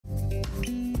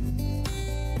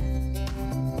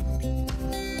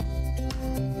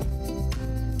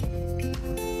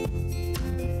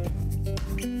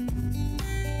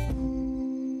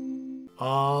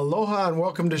Aloha and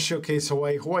welcome to Showcase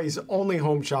Hawaii, Hawaii's only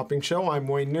home shopping show. I'm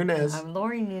Wayne Nunez. I'm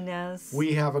Lori Nunez.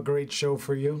 We have a great show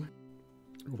for you.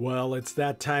 Well, it's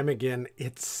that time again.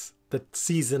 It's the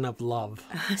season of love.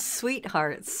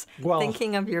 Sweethearts, Well,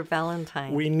 thinking of your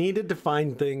Valentine. We needed to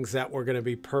find things that were going to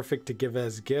be perfect to give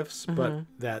as gifts, but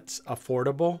that's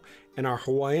affordable. And our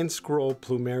Hawaiian Scroll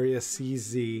Plumeria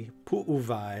CZ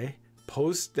Pu'uwai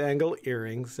post-dangle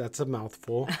earrings, that's a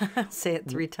mouthful. Say it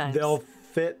 3 times. They'll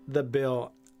fit the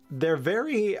bill. They're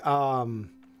very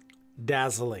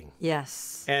dazzling.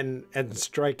 Yes. And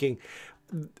striking.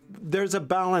 There's a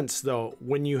balance, though.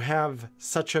 When you have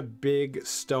such a big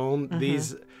stone,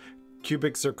 these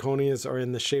cubic zirconias are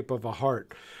in the shape of a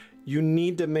heart. You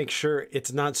need to make sure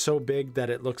it's not so big that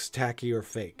it looks tacky or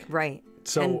fake. Right.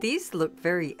 So, and these look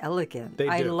very elegant. They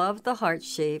do. I love the heart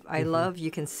shape. I love,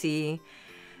 you can see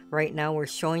right now we're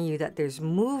showing you that there's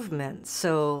movement.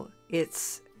 So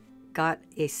it's got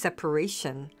a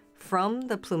separation from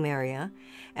the plumeria,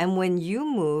 and when you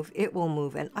move, it will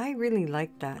move. And I really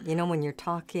like that. You know, when you're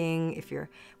talking,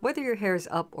 whether your hair is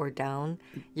up or down,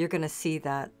 you're going to see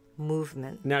that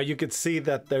movement. Now you could see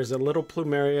that there's a little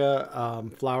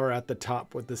plumeria flower at the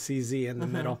top with the CZ in the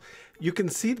middle. You can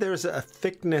see there's a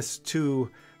thickness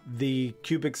to the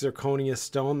cubic zirconia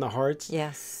stone, the hearts.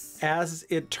 Yes. As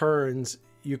it turns,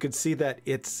 you can see that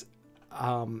it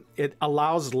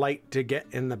allows light to get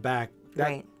in the back.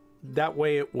 Right. That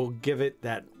way it will give it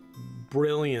that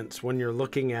brilliance when you're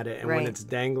looking at it and when it's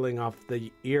dangling off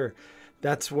the ear.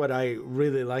 That's what I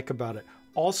really like about it.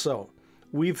 Also,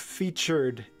 we've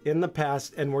featured in the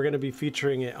past, and we're going to be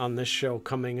featuring it on this show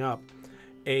coming up,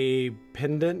 a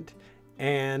pendant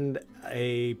and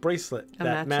a bracelet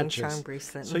that matches. Charm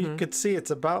bracelet. So you could see it's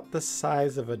about the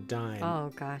size of a dime.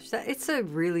 Oh gosh, it's a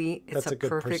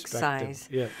perfect size.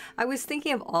 Yeah. I was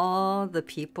thinking of all the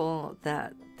people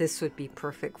that this would be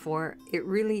perfect for. It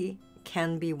really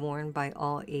can be worn by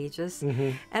all ages.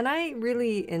 And I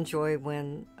really enjoy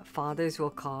when fathers will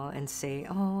call and say,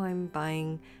 oh, I'm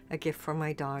buying a gift for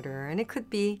my daughter. And it could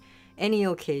be any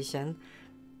occasion.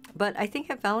 But I think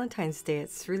at Valentine's Day,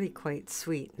 it's really quite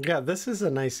sweet. Yeah, this is a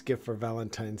nice gift for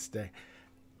Valentine's Day.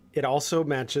 It also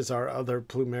matches our other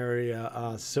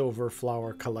Plumeria silver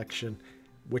flower collection,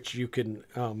 which you can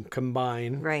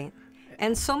combine. Right.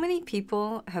 And so many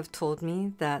people have told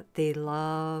me that they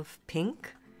love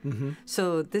pink.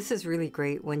 So this is really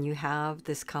great when you have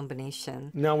this combination.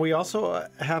 Now, we also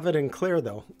have it in clear,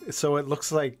 though, so it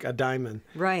looks like a diamond.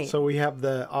 Right. So we have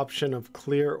the option of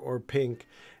clear or pink,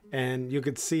 and you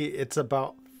could see it's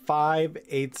about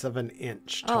 5/8 of an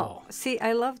inch tall. Oh, see,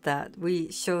 I love that.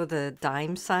 We show the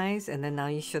dime size, and then now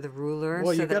you show the ruler.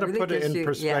 Well, so you got to really put it in gives you,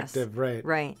 perspective, right?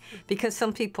 Right. Because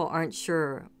some people aren't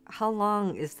sure how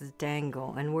long is the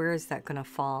dangle and where is that going to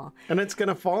fall. And it's going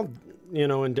to fall, you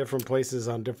know, in different places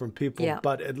on different people. Yeah.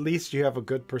 But at least you have a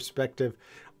good perspective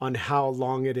on how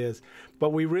long it is.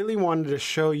 But we really wanted to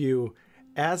show you,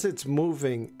 as it's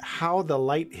moving, how the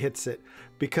light hits it.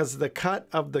 Because the cut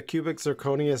of the cubic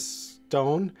zirconia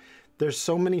stone, there's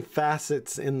so many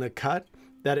facets in the cut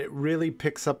that it really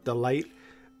picks up the light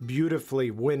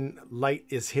beautifully when light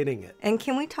is hitting it. And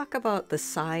can we talk about the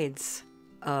sides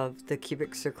of the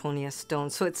cubic zirconia stone?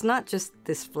 So it's not just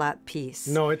this flat piece.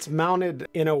 No, it's mounted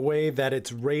in a way that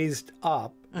it's raised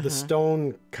up. The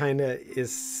stone kind of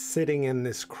is sitting in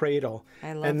this cradle.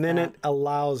 I love and then that. it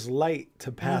allows light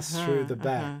to pass through the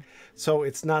back. So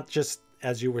it's not just,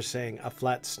 as you were saying, a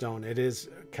flat stone. It is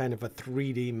kind of a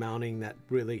 3D mounting that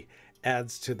really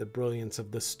adds to the brilliance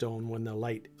of the stone when the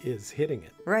light is hitting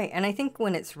it. Right. And I think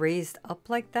when it's raised up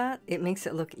like that, it makes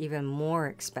it look even more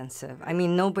expensive. I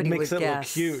mean, nobody would guess. Makes it look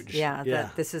huge. Yeah,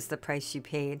 that this is the price you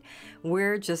paid.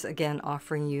 We're just, again,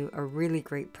 offering you a really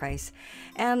great price.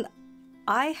 And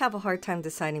I have a hard time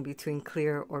deciding between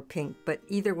clear or pink, but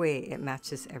either way, it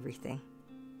matches everything.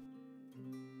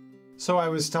 So I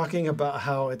was talking about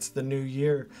how it's the new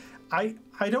year. I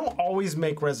don't always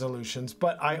make resolutions,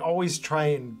 but I always try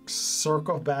and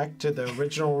circle back to the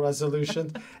original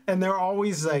resolutions. And they're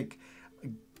always like,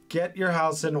 get your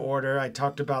house in order. I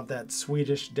talked about that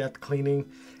Swedish death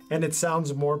cleaning, and it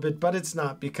sounds morbid, but it's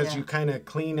not, because you kind of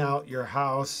clean out your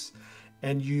house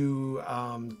and you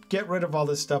get rid of all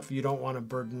the stuff you don't want to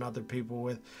burden other people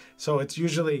with. So it's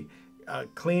usually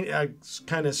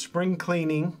kind of spring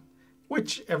cleaning,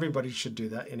 which everybody should do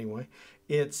that anyway.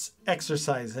 It's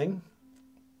exercising,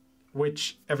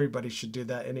 which everybody should do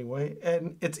that anyway.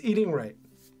 And it's eating right.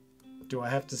 Do I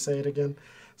have to say it again?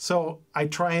 So I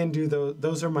try and do those.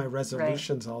 Those are my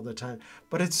resolutions all the time.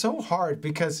 But it's so hard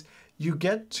because you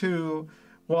get to,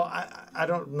 well, I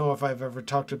don't know if I've ever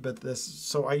talked about this.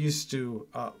 So I used to,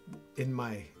 in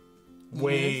my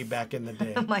way back in the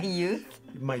day. My youth?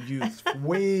 My youth,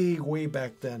 way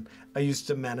back then. I used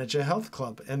to manage a health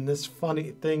club, and this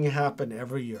funny thing happened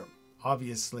every year.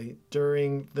 Obviously,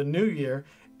 during the new year,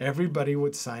 everybody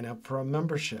would sign up for a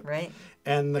membership. Right.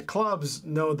 And the clubs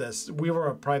know this. We were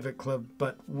a private club,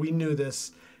 but we knew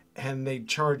this, and they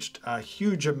charged a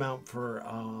huge amount for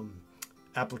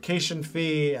application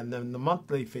fee and then the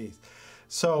monthly fees.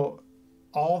 So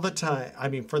all the time, I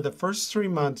mean, for the first 3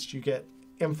 months, you get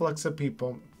influx of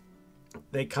people.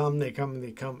 They come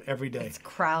every day. It's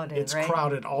crowded, It's right?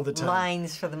 crowded all the time.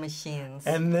 Lines for the machines.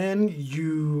 And then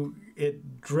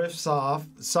it drifts off.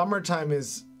 Summertime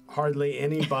is hardly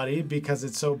anybody because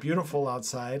it's so beautiful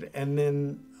outside. And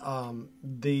then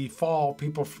the fall,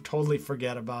 people totally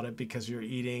forget about it because you're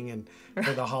eating and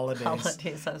for the holidays.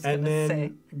 Holidays, I was and going to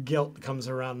say. then guilt comes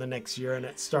around the next year and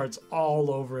it starts all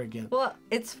over again. Well,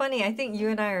 it's funny. I think you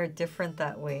and I are different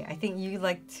that way. I think you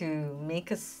like to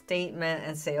make a statement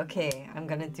and say, okay, I'm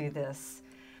going to do this.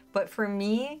 But for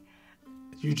me,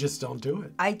 you just don't do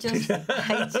it. I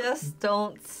just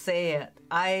don't say it.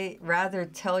 I rather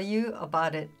tell you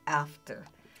about it after.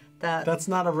 That's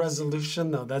not a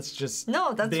resolution, though. That's just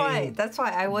that's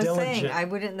why I was diligent. saying I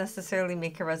wouldn't necessarily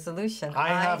make a resolution.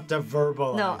 I have to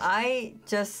verbalize. No, I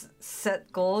just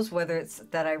set goals, whether it's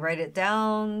that I write it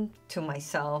down to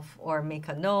myself or make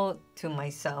a note to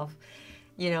myself,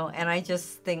 and I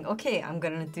just think, okay, I'm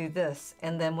going to do this.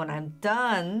 And then when I'm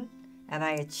done and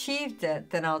I achieved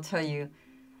it, then I'll tell you,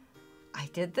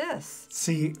 I did this.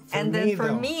 See,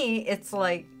 for me, it's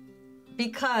like,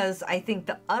 because I think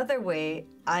the other way,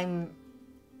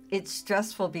 it's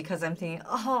stressful because I'm thinking,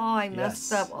 oh, I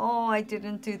messed up. Oh, I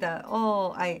didn't do that.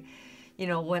 Oh, I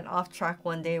went off track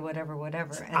one day, whatever.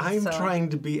 And I'm trying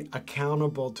to be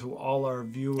accountable to all our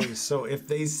viewers. So if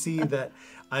they see that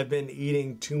I've been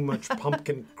eating too much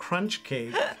pumpkin crunch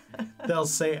cake, they'll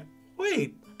say,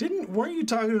 wait, weren't you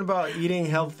talking about eating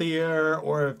healthier?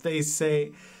 Or if they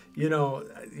say,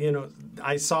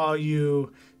 I saw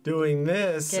you doing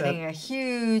this. Getting a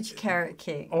huge carrot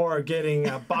cake. Or getting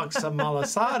a box of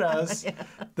malasadas,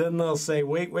 then they'll say,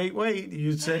 wait,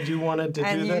 you said you wanted to do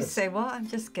this. And you say, well, I'm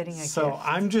just getting a gift. So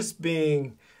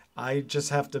I just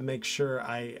have to make sure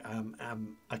I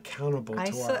am accountable to our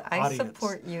audience. I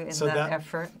support you in that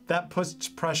effort. That puts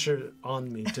pressure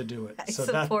on me to do it. I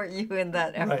support you in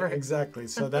that effort. Right, exactly.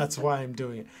 So that's why I'm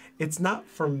doing it. It's not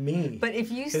for me. But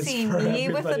if you see me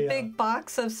with a big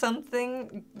box of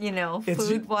something,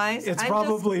 food-wise, it's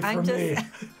probably for me.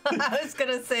 I was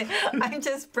going to say, I'm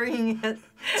just bringing it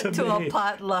to a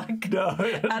potluck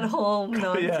at home.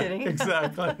 No, I'm kidding.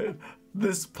 Exactly.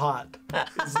 This pot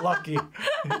is lucky.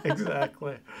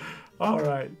 Exactly. All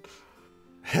right.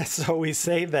 So we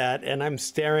say that, and I'm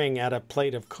staring at a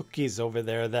plate of cookies over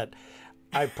there that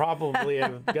I probably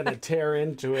am going to tear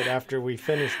into it after we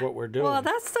finish what we're doing. Well,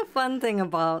 that's the fun thing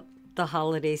about the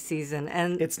holiday season,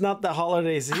 and it's not the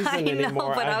holiday season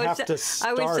anymore. But I have to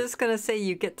start. I was just gonna say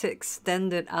you get to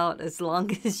extend it out as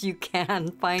long as you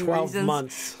can. Find 12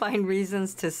 months. Find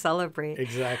reasons to celebrate.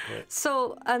 Exactly.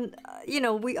 So,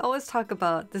 we always talk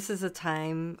about this is a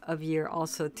time of year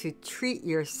also to treat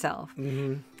yourself.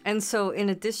 Mm-hmm. And so, in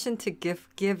addition to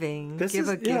gift giving, give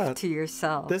a gift to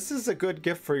yourself. This is a good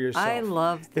gift for yourself. I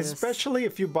love this. Especially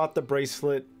if you bought the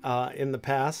bracelet in the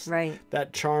past. Right.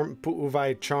 That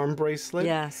Pu'uwai charm bracelet.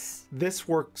 Yes. This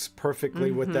works perfectly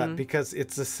with that because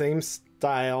it's the same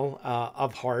style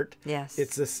of heart. Yes.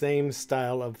 It's the same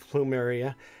style of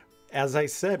plumeria. As I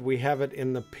said, we have it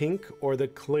in the pink or the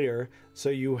clear, so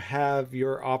you have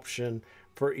your option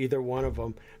for either one of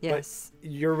them. Yes.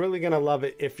 But you're really going to love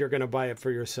it if you're going to buy it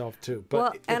for yourself too.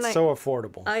 But it's so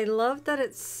affordable. I love that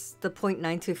it's the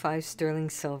 0.925 sterling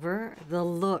silver. The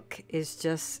look is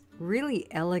just really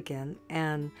elegant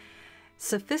and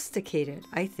sophisticated,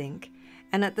 I think.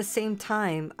 And at the same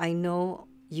time, I know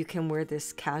you can wear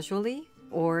this casually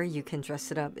or you can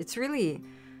dress it up. It's really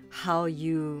how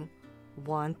you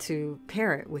want to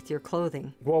pair it with your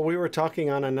clothing. Well, we were talking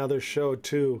on another show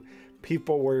too.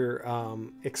 People were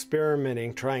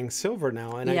experimenting, trying silver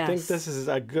now. And I think this is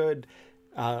a good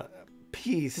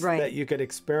piece that you could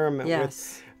experiment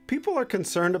with. People are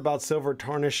concerned about silver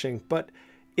tarnishing, but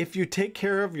if you take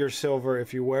care of your silver,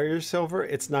 if you wear your silver,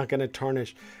 it's not going to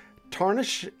tarnish.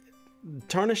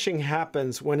 Tarnishing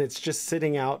happens when it's just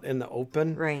sitting out in the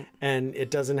open. Right. And it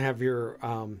doesn't have your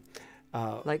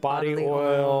like body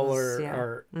oil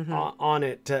or on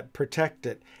it to protect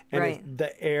it. And it's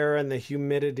the air and the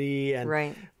humidity.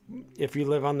 And if you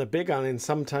live on the Big Island,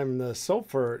 sometime the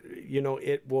sulfur,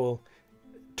 it will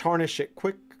tarnish it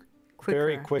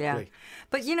very quickly. Yeah.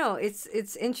 But,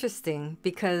 it's interesting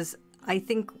because I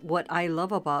think what I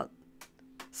love about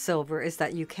silver is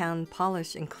that you can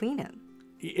polish and clean it.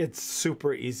 It's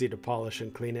super easy to polish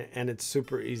and clean it, and it's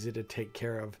super easy to take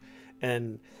care of.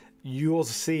 And you'll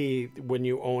see when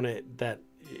you own it that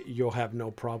you'll have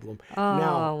no problem. Oh,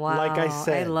 now, wow. like I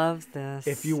said, I love this.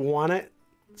 if you want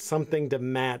something to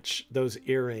match those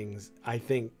earrings, I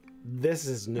think this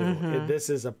is new. This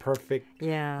is a perfect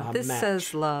this match.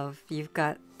 says love. You've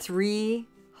got 3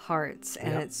 hearts,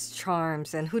 and it's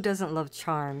charms. And who doesn't love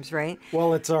charms, right?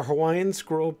 Well, it's a Hawaiian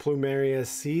Scroll Plumeria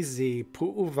CZ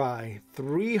Pu'uwai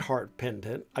 3-heart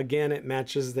pendant. Again, it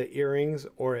matches the earrings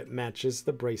or it matches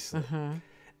the bracelet.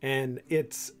 And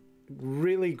it's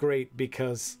really great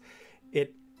because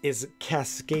it is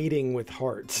cascading with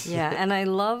hearts. Yeah, and I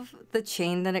love the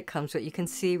chain that it comes with. You can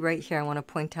see right here, I want to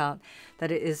point out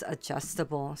that it is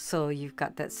adjustable. So you've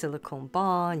got that silicone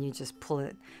ball and you just pull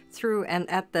it through. And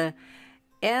at the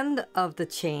end of the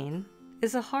chain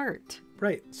is a heart.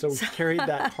 Right. So we carried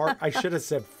that heart. I should have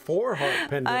said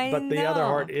 4-heart pendant, but the other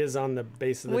heart is on the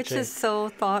base of the Which chain. is so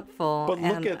thoughtful But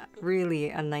look and at really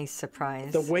a nice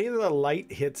surprise. the way the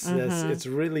light hits this. It's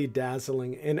really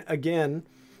dazzling. And again,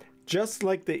 just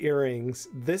like the earrings,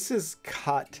 this is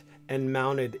cut and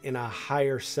mounted in a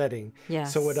higher setting.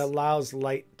 Yes. So it allows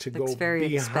light to go very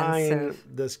behind expensive.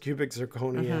 this cubic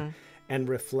zirconia and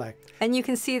reflect. And you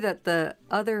can see that the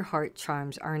other heart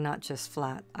charms are not just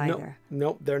flat either.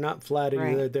 Nope, they're not flat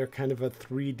either. Right. They're kind of a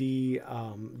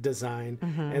 3D design,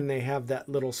 and they have that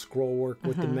little scroll work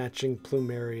with the matching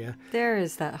plumeria. There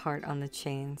is that heart on the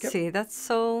chain. See, that's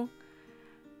so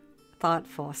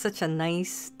thoughtful. Such a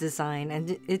nice design,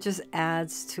 and it just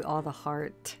adds to all the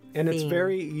heart And it's theme.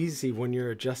 very easy when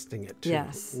you're adjusting it too.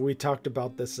 Yes. We talked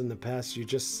about this in the past. You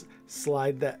just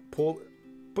slide that,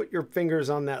 put your fingers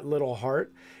on that little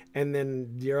heart, and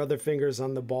then your other fingers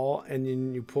on the ball, and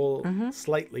then you pull,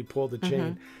 slightly pull the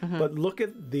chain. But look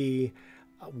at the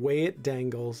way it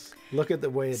dangles. Look at the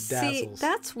way it dazzles. See,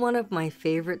 that's one of my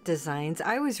favorite designs.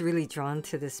 I was really drawn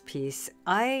to this piece.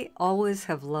 I always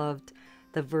have loved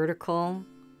the vertical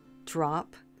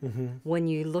drop. When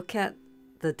you look at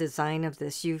the design of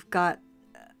this, you've got,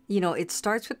 it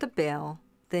starts with the bell,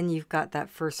 then you've got that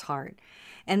first heart.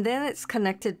 And then it's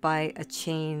connected by a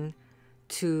chain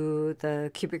to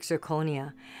the cubic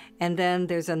zirconia. And then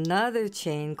there's another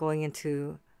chain going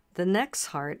into the next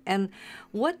heart. And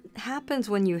what happens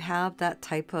when you have that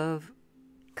type of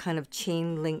kind of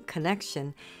chain link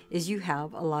connection is you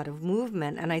have a lot of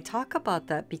movement. And I talk about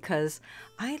that because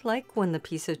I like when the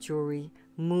piece of jewelry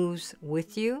moves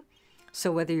with you.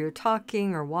 So whether you're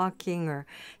talking or walking or,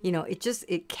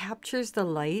 it captures the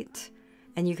light.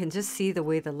 And you can just see the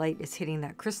way the light is hitting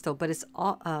that crystal, but it's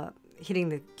all, hitting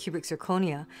the cubic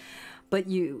zirconia. But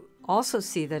you also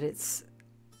see that it's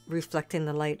reflecting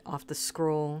the light off the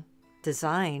scroll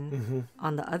design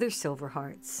on the other silver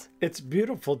hearts. It's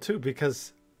beautiful too,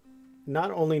 because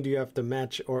not only do you have to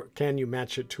match, or can you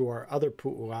match it to our other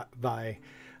Pu'uwai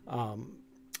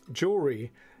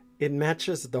jewelry, it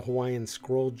matches the Hawaiian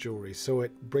scroll jewelry. So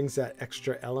it brings that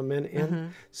extra element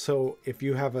in. So if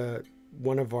you have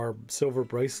one of our silver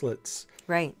bracelets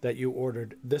that you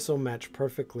ordered, this will match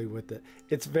perfectly with it.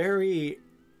 It's very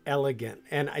elegant,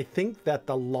 and I think that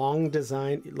the long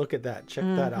design, look at that, check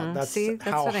that out. That's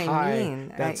how what high I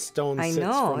mean. that stone sits. I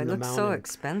know, from it the looks so mounting.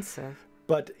 expensive.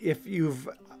 But if you've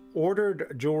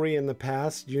ordered jewelry in the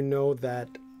past, you know that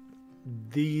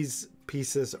these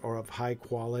pieces are of high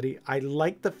quality. I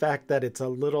like the fact that it's a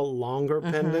little longer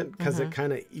pendant because it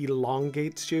kind of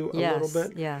elongates you a little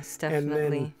bit. Yes, definitely.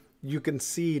 And then you can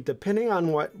see, depending on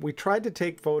what, we tried to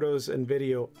take photos and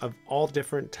video of all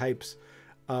different types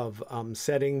of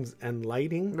settings and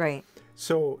lighting. Right.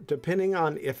 So depending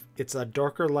on if it's a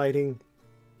darker lighting,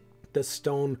 the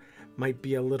stone might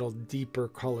be a little deeper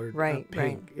colored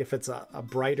pink. If it's a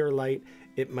brighter light,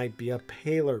 it might be a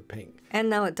paler pink. And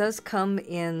now it does come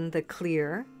in the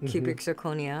clear cubic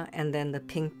zirconia and then the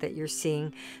pink that you're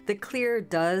seeing. The clear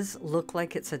does look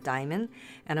like it's a diamond.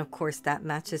 And of course, that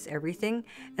matches everything.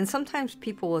 And sometimes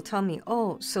people will tell me,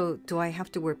 oh, so do I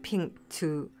have to wear pink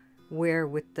to wear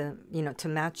with the, to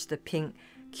match the pink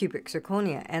cubic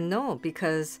zirconia? And no,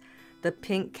 because the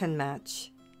pink can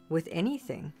match with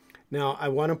anything. Now, I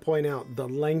want to point out the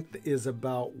length is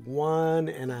about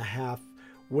 1.5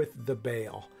 with the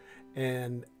bail.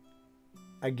 And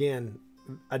again,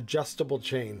 adjustable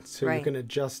chain. So you can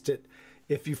adjust it.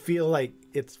 If you feel like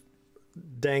it's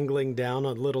dangling down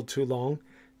a little too long,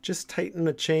 just tighten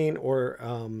the chain or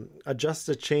adjust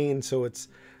the chain so it's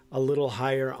a little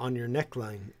higher on your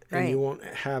neckline. And you won't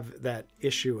have that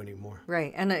issue anymore.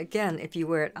 Right. And again, if you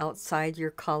wear it outside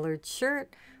your collared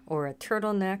shirt or a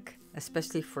turtleneck,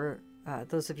 especially for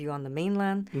those of you on the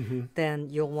mainland, then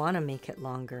you'll want to make it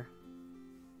longer.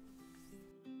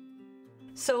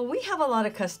 So we have a lot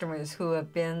of customers who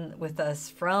have been with us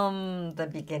from the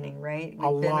beginning, right?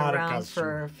 We've been around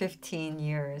for 15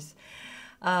 years.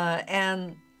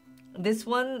 And this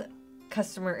one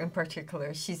customer in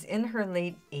particular, she's in her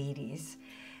late 80s.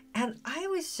 And I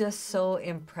was just so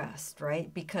impressed,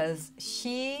 right? Because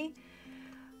she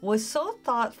was so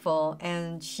thoughtful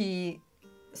and she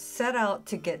set out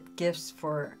to get gifts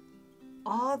for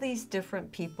all these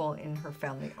different people in her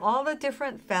family, all the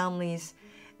different families,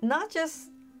 not just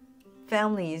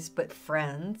families, but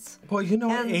friends. Well, you know,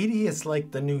 and 80 is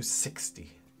like the new 60.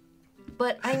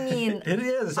 But I mean, it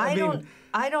is. I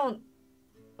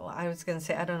was going to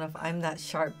say, I don't know if I'm that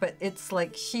sharp, but it's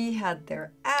like she had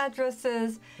their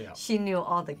addresses. Yeah. She knew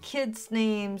all the kids'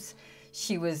 names.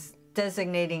 She was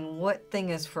designating what thing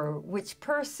is for which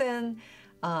person,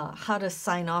 how to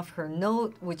sign off her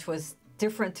note, which was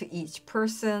different to each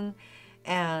person.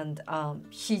 And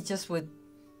she just would,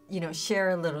 you know,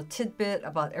 share a little tidbit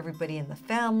about everybody in the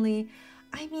family.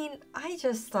 I mean, I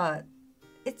just thought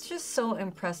it's just so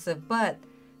impressive. But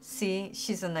see,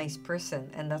 she's a nice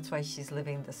person, and that's why she's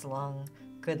living this long,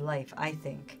 good life, I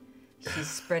think. She's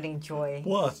spreading joy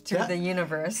through the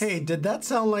universe. Hey, did that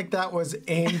sound like that was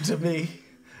aimed to me?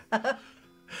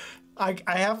 I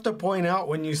have to point out,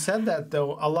 when you said that,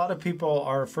 though, a lot of people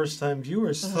are first-time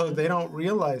viewers, so they don't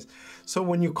realize. So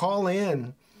when you call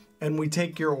in and we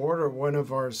take your order, one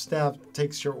of our staff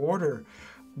takes your order,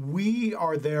 we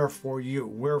are there for you.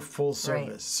 We're full service.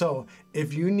 Right. So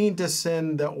if you need to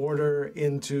send the order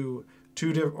into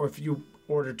or if you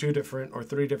order 2 different or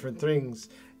 3 different things,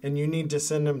 and you need to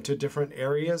send them to different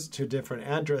areas, to different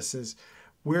addresses,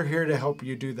 we're here to help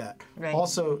you do that. Right.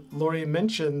 Also, Lori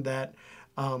mentioned that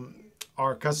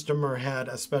our customer had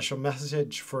a special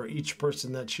message for each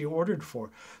person that she ordered for.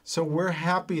 So we're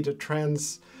happy to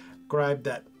transcribe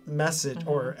that message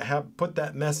or put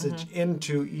that message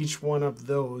into each one of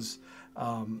those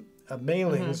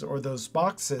mailings or those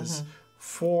boxes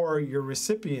for your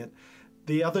recipient.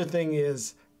 The other thing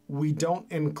is, we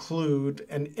don't include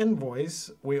an invoice.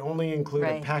 We only include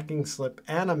a packing slip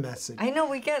and a message. I know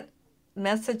we get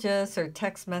messages or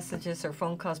text messages or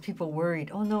phone calls, people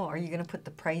worried, oh no, are you going to put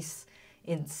the price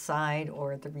inside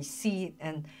or the receipt?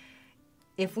 And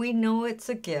if we know it's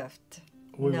a gift,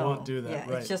 we won't do that. Yeah,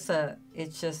 right.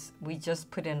 We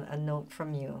just put in a note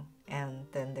from you, and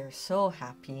then they're so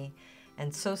happy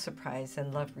and so surprised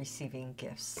and love receiving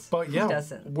gifts. But yeah, who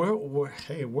doesn't?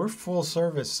 We're full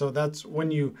service. So that's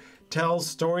when you tell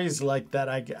stories like that,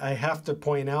 I have to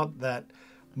point out that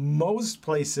most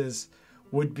places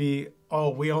would be, oh,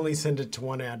 we only send it to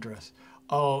one address.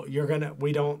 Oh,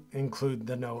 we don't include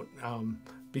the note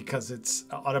because it's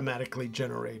automatically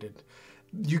generated.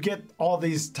 You get all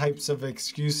these types of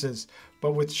excuses,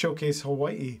 but with Showcase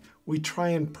Hawaii, we try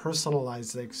and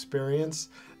personalize the experience,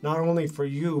 not only for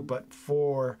you, but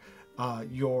for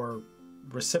your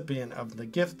recipient of the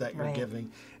gift that you're giving.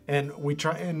 And we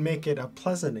try and make it a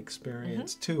pleasant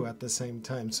experience too at the same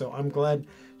time. So I'm glad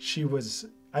you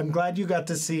got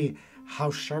to see how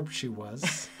sharp she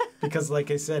was. Because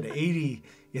like I said, 80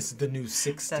 is the new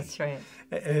 60. That's right.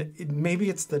 Maybe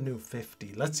it's the new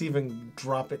 50. Let's even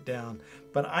drop it down.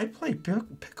 But I play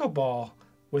pickleball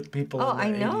with people in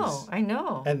the 80s. I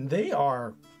know. And they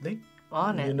are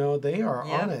on it. You know, they are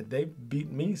on it. They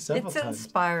beat me several times. It's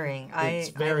inspiring. It's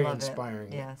very I love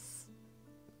inspiring. It. Yes.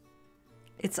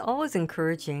 It's always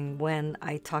encouraging when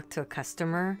I talk to a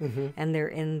customer and they're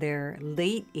in their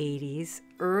late 80s,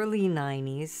 early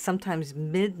 90s, sometimes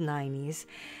mid 90s,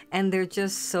 and they're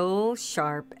just so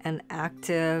sharp and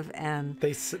active, and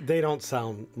they don't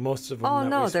sound, most of them. Oh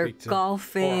no, they're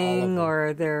golfing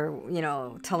or they're, you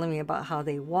know, telling me about how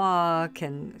they walk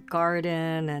and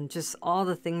garden and just all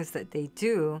the things that they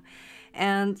do.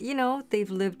 And, you know, they've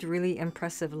lived really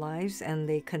impressive lives and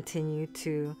they continue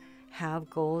to have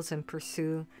goals and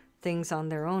pursue things on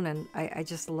their own. And I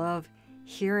just love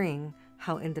hearing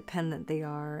how independent they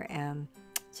are and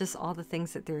just all the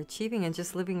things that they're achieving and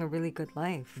just living a really good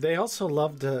life. They also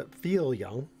love to feel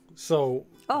young. So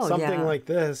something like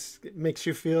this makes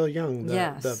you feel young.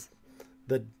 The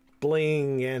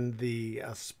bling and the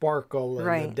sparkle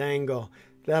and the dangle,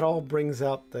 that all brings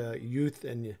out the youth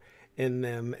in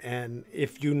them. And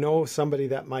if you know somebody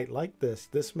that might like this,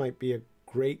 this might be a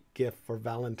great gift for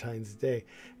Valentine's Day,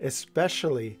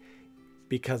 especially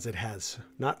because it has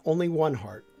not only one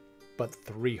heart, but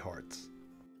 3 hearts.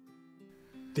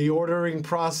 The ordering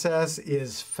process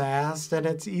is fast and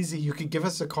it's easy. You can give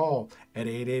us a call at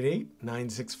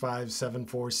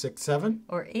 888-965-7467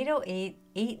 or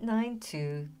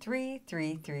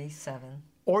 808-892-3337.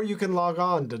 Or you can log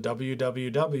on to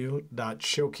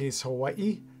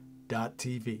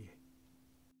www.showcasehawaii.tv.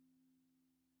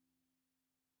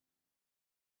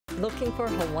 Looking for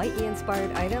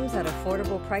Hawaii-inspired items at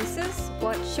affordable prices?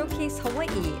 Watch Showcase Hawaii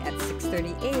at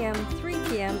 6:30 a.m., 3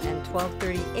 p.m., and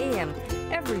 12:30 a.m.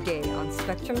 every day on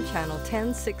Spectrum Channel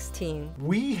 1016.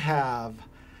 We have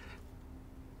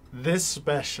this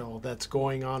special that's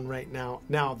going on right now.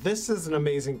 Now, this is an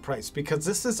amazing price because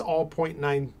this is all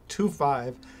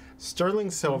 0.925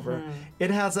 sterling silver.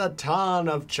 It has a ton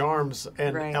of charms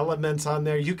and elements on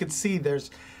there. You can see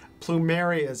there's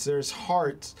plumerias, there's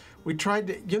hearts. We tried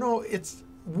to,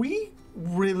 we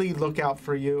really look out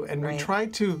for you, and we try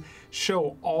to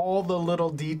show all the little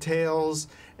details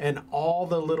and all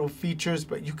the little features,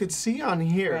 but you could see on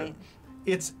here,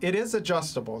 it is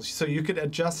adjustable. So you could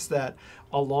adjust that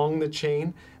along the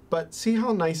chain, but see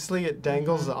how nicely it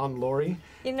dangles on Lori?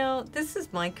 This is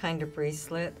my kind of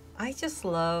bracelet. I just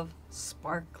love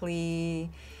sparkly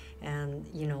and,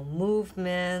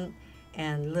 movement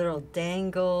and little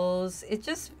dangles. It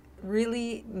just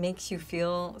really makes you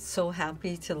feel so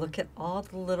happy to look at all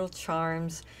the little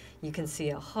charms. You can see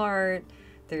a heart,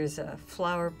 there's a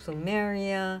flower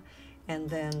plumeria, and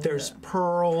then there's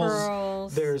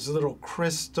pearls, there's little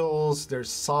crystals,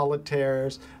 there's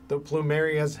solitaires. The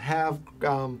plumerias have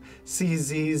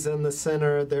CZs in the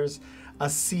center. There's a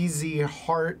CZ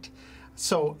heart.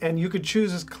 So, and you could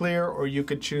choose as clear or you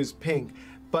could choose pink,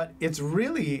 but it's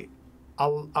really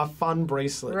a fun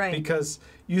bracelet because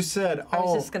you said, I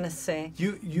was just gonna say,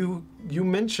 you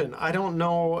mentioned, I don't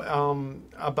know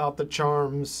about the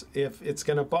charms if it's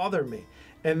gonna bother me,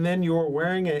 and then you were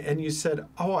wearing it and you said,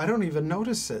 oh, I don't even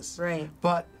notice this,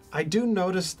 but I do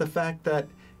notice the fact that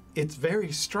it's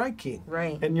very striking,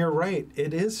 and you're right,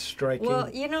 it is striking. Well,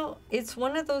 it's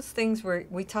one of those things where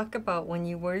we talk about when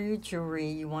you wear your jewelry,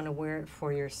 you want to wear it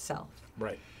for yourself,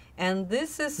 and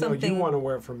this is something. No, you want to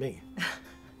wear it for me.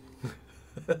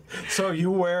 So you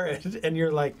wear it and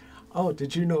you're like, oh,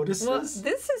 did you notice this?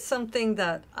 This is something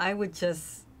that I would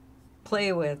just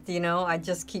play with, I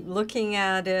just keep looking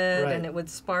at it and it would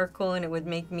sparkle and it would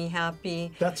make me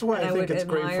happy. That's why I think it's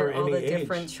great for any age. all the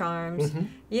different charms.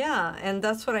 Yeah, and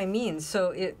that's what I mean.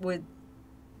 So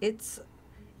it's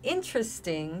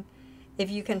interesting if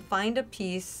you can find a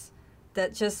piece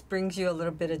that just brings you a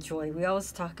little bit of joy. We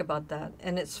always talk about that.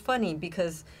 And it's funny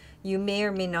because you may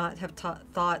or may not have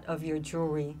thought of your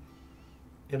jewelry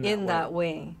in that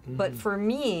way. But for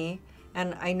me,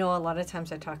 and I know a lot of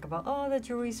times I talk about, oh, the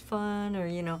jewelry's fun, or,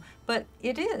 but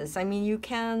it is. I mean, you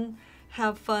can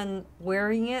have fun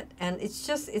wearing it, and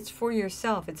it's for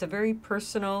yourself. It's a very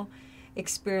personal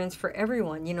experience for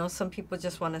everyone. Some people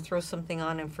just want to throw something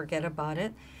on and forget about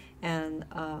it. And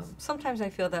sometimes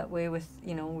I feel that way with,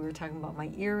 we were talking about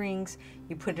my earrings.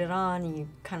 You put it on and you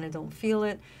kind of don't feel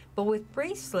it. But with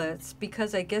bracelets,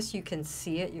 because I guess you can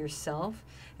see it yourself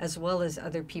as well as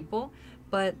other people,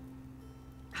 but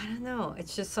I don't know.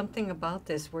 It's just something about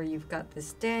this where you've got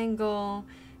this dangle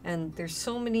and there's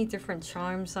so many different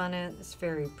charms on it. It's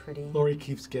very pretty. Lori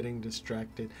keeps getting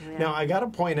distracted. Now, I got to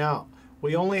point out,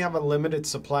 we only have a limited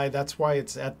supply. That's why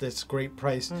it's at this great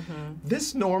price.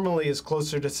 This normally is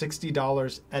closer to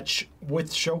 $60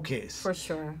 with Showcase. For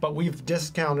sure. But we've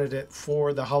discounted it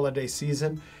for the holiday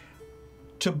season.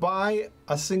 To buy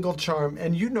a single charm,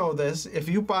 and you know this, if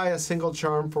you buy a single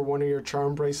charm for one of your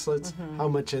charm bracelets, how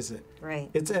much is it?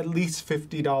 It's at least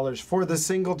 $50 for the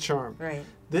single charm.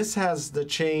 This has the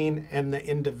chain and the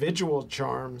individual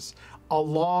charms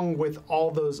along with all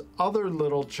those other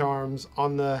little charms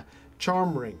on the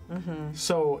charm ring.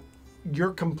 So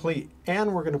you're complete,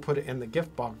 and we're going to put it in the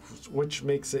gift box, which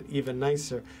makes it even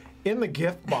nicer. In the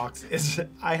gift box,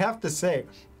 I have to say,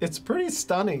 it's pretty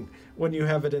stunning when you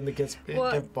have it in the gift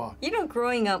box.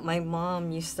 Growing up, my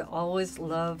mom used to always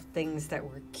love things that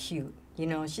were cute.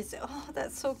 She'd say, oh,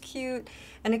 that's so cute.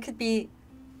 And it could be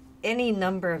any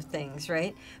number of things,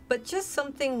 right? But just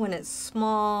something when it's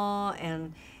small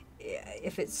and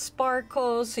if it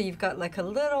sparkles, so you've got like a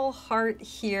little heart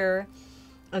here,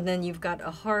 and then you've got a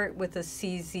heart with a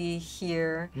CZ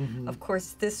here. Of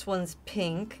course, this one's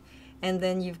pink. And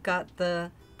then you've got the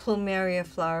plumeria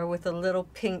flower with a little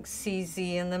pink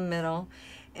CZ in the middle.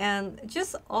 And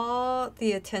just all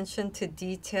the attention to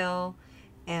detail.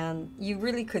 And you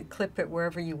really could clip it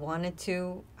wherever you wanted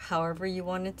to, however you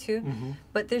wanted to.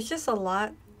 But there's just a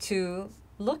lot to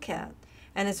look at.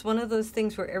 And it's one of those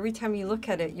things where every time you look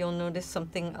at it, you'll notice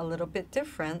something a little bit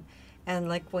different. And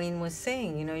like Wayne was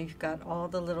saying, you've got all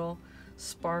the little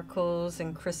sparkles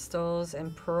and crystals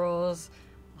and pearls.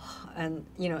 And,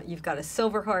 you've got a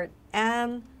silver heart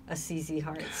and a CZ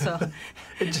heart. So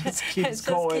it just keeps it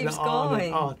going keeps on going.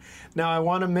 and on. Now, I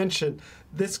want to mention,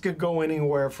 this could go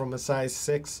anywhere from a size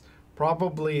 6,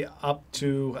 probably up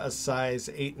to a size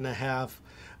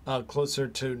 8.5, closer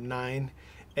to 9.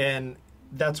 And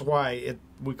that's why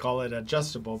we call it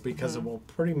adjustable, because it will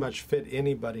pretty much fit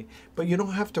anybody. But you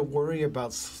don't have to worry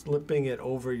about slipping it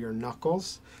over your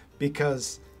knuckles,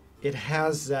 because it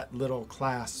has that little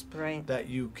clasp that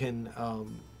you can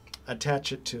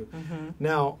attach it to.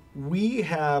 Now, we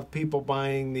have people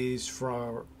buying these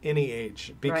for any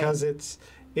age, because it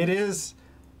is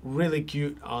really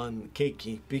cute on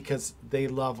Keiki, because they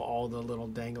love all the little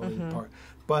dangling part.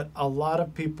 But a lot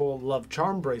of people love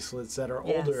charm bracelets that are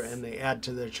older, and they add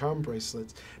to their charm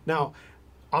bracelets. Now,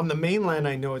 on the mainland,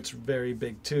 I know it's very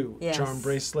big too, charm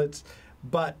bracelets.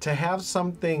 But to have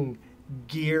something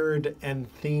geared and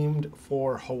themed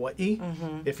for Hawaii,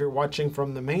 if you're watching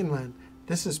from the mainland,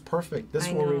 this is perfect. This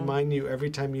will remind you every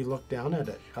time you look down at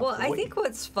it. Well, I think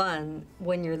what's fun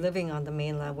when you're living on the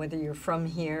mainland, whether you're from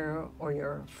here or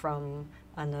you're from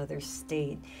another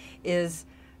state, is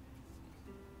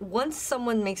once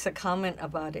someone makes a comment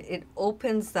about it, it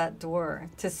opens that door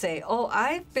to say, oh,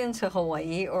 I've been to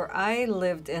Hawaii, or I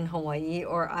lived in Hawaii,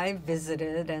 or I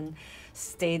visited and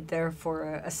stayed there for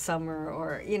a summer,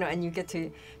 or, you know, and you get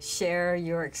to share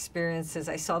your experiences.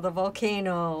 I saw the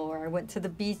volcano, or I went to the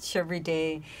beach every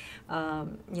day,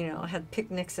 you know, had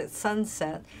picnics at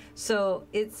sunset. So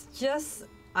it's just,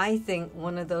 I think,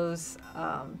 one of those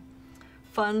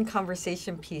fun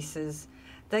conversation pieces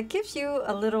that gives you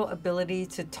a little ability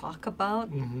to talk about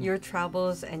your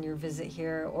travels and your visit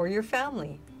here, or your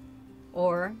family.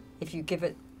 Or if you give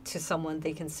it to someone,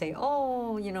 they can say,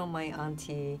 oh, you know, my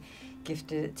auntie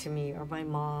gifted it to me, or my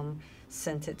mom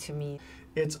sent it to me.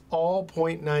 It's all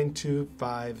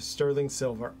 0.925 sterling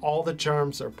silver. All the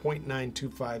charms are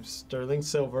 0.925 sterling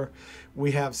silver.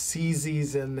 We have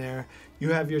CZs in there.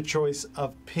 You have your choice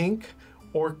of pink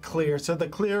or clear. So the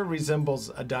clear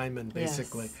resembles a diamond,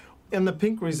 basically. Yes. And the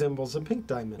pink resembles a pink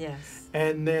diamond. Yes.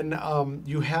 And then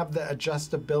you have the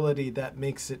adjustability that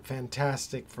makes it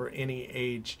fantastic for any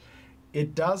age.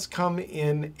 It does come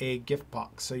in a gift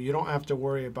box, so you don't have to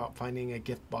worry about finding a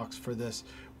gift box for this.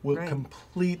 We'll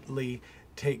completely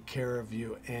take care of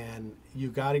you. And you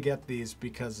got to get these,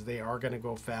 because they are going to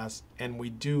go fast. And we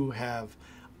do have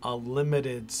a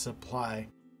limited supply.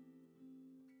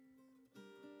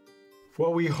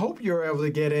 Well, we hope you're able to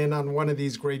get in on one of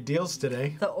these great deals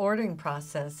today. The ordering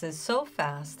process is so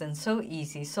fast and so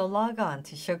easy, so log on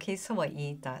to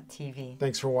showcasehawaii.tv.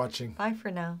 Thanks for watching. Bye for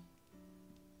now.